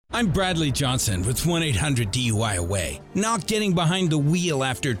I'm Bradley Johnson with 1-800-DUI-AWAY. Not getting behind the wheel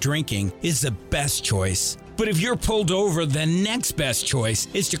after drinking is the best choice. But if you're pulled over, the next best choice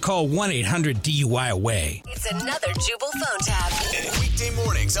is to call 1-800-DUI-AWAY. It's another Jubal phone tab. Weekday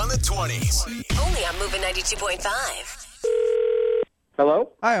mornings on the 20s. Only on Moving 92.5.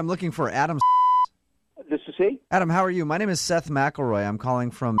 Hello? Hi, I'm looking for Adam. This is he? Adam, how are you? My name is Seth McElroy. I'm calling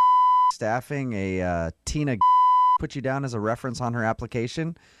from staffing. Tina put you down as a reference on her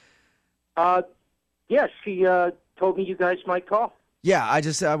application. Yeah, she told me you guys might call. Yeah,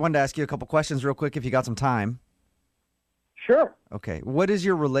 I wanted to ask you a couple questions real quick if you got some time. Sure. Okay. What is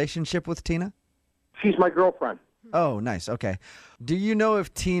your relationship with Tina? She's my girlfriend. Oh, nice. Okay. Do you know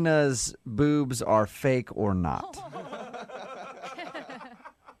if Tina's boobs are fake or not?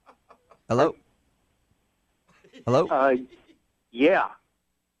 Hello? Hello? Yeah.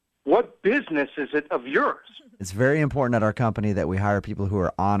 What business is it of yours? It's very important at our company that we hire people who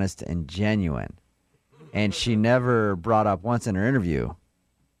are honest and genuine. And she never brought up once in her interview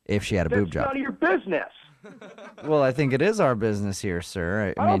if she had a boob job. That's none of your business. Well, I think it is our business here,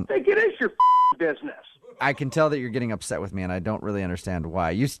 sir. I don't think it is your business. I can tell that you're getting upset with me, and I don't really understand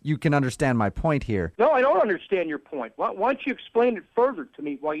why. You can understand my point here. No, I don't understand your point. Why don't you explain it further to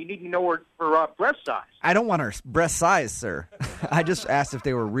me why you need to know her breast size? I don't want her breast size, sir. I just asked if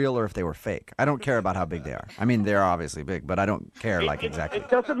they were real or if they were fake. I don't care about how big they are. I mean, they're obviously big, but I don't care exactly. It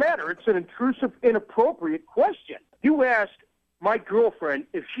doesn't matter. It's an intrusive, inappropriate question. You asked my girlfriend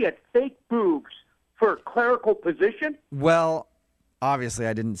if she had fake boobs for a clerical position? Well, obviously,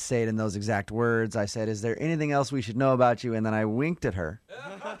 I didn't say it in those exact words. I said, is there anything else we should know about you? And then I winked at her.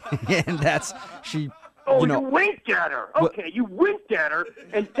 And she... Oh, you winked at her. Okay, you winked at her,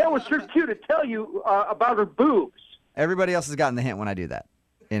 and that was her cue to tell you about her boobs. Everybody else has gotten the hint when I do that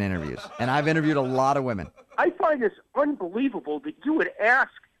in interviews. And I've interviewed a lot of women. I find this unbelievable that you would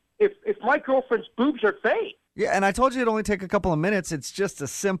ask if my girlfriend's boobs are fake. Yeah, and I told you it'd only take a couple of minutes. It's just a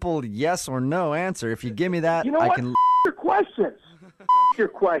simple yes or no answer. If you give me that, you know what? Your questions. Your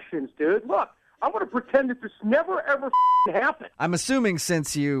questions, dude. Look, I'm going to pretend that this never, ever happened. I'm assuming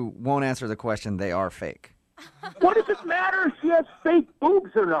since you won't answer the question, they are fake. What does it matter if she has fake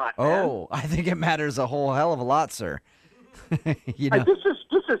boobs or not, man? Oh, I think it matters a whole hell of a lot, sir. This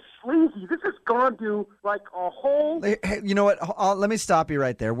is sleazy. This has gone to like a whole... Hey, you know what? Let me stop you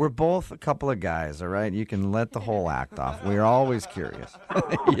right there. We're both a couple of guys, all right? You can let the whole act off. We're always curious.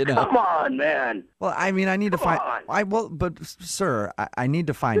 Come on, man. Well, I mean, I need to find... Sir, I need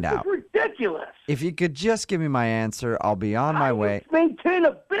to find out. This is ridiculous. If you could just give me my answer, I'll be on my way. Maintain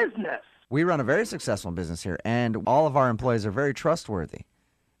a business. We run a very successful business here, and all of our employees are very trustworthy.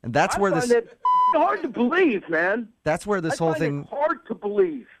 And that's where this... It's hard to believe, man. That's where this whole thing... It's hard to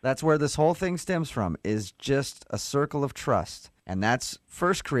believe. That's where this whole thing stems from, is just a circle of trust. And that's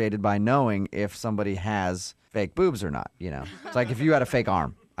first created by knowing if somebody has fake boobs or not, you know. It's like if you had a fake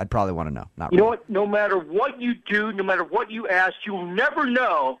arm, I'd probably want to know. Not you really. know what? No matter what you do, no matter what you ask, you'll never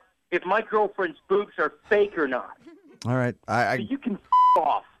know if my girlfriend's boobs are fake or not. All right. So you can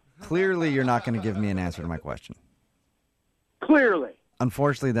off. Clearly, you're not going to give me an answer to my question. Clearly.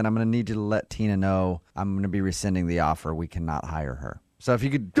 Unfortunately, then I'm going to need you to let Tina know I'm going to be rescinding the offer. We cannot hire her. So if you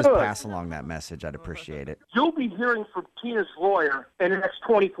could just pass along that message, I'd appreciate it. You'll be hearing from Tina's lawyer in the next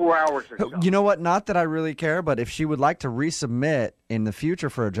 24 hours or so. You know what? Not that I really care, but if she would like to resubmit in the future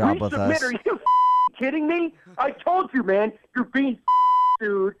for a job with us... Are you kidding me? I told you, man. You're being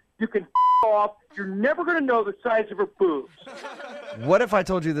sued. You can off. You're never going to know the size of her boobs. What if I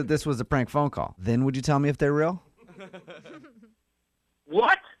told you that this was a prank phone call? Then would you tell me if they're real?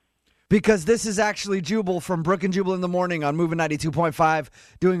 What? Because this is actually Jubal from Brook and Jubal in the Morning on Moving 92.5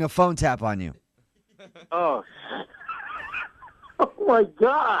 doing a phone tap on you. Oh. Oh, my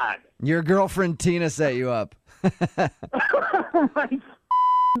God. Your girlfriend Tina set you up. Oh, my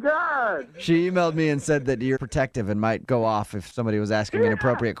God. She emailed me and said that you're protective and might go off if somebody was asking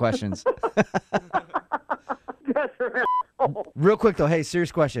inappropriate questions. That's her. Real quick, though. Hey,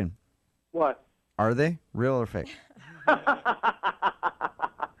 serious question. What? Are they real or fake?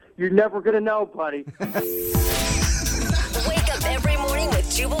 You're never going to know, buddy. Wake up every morning with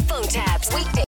Jubal phone tabs. Weekday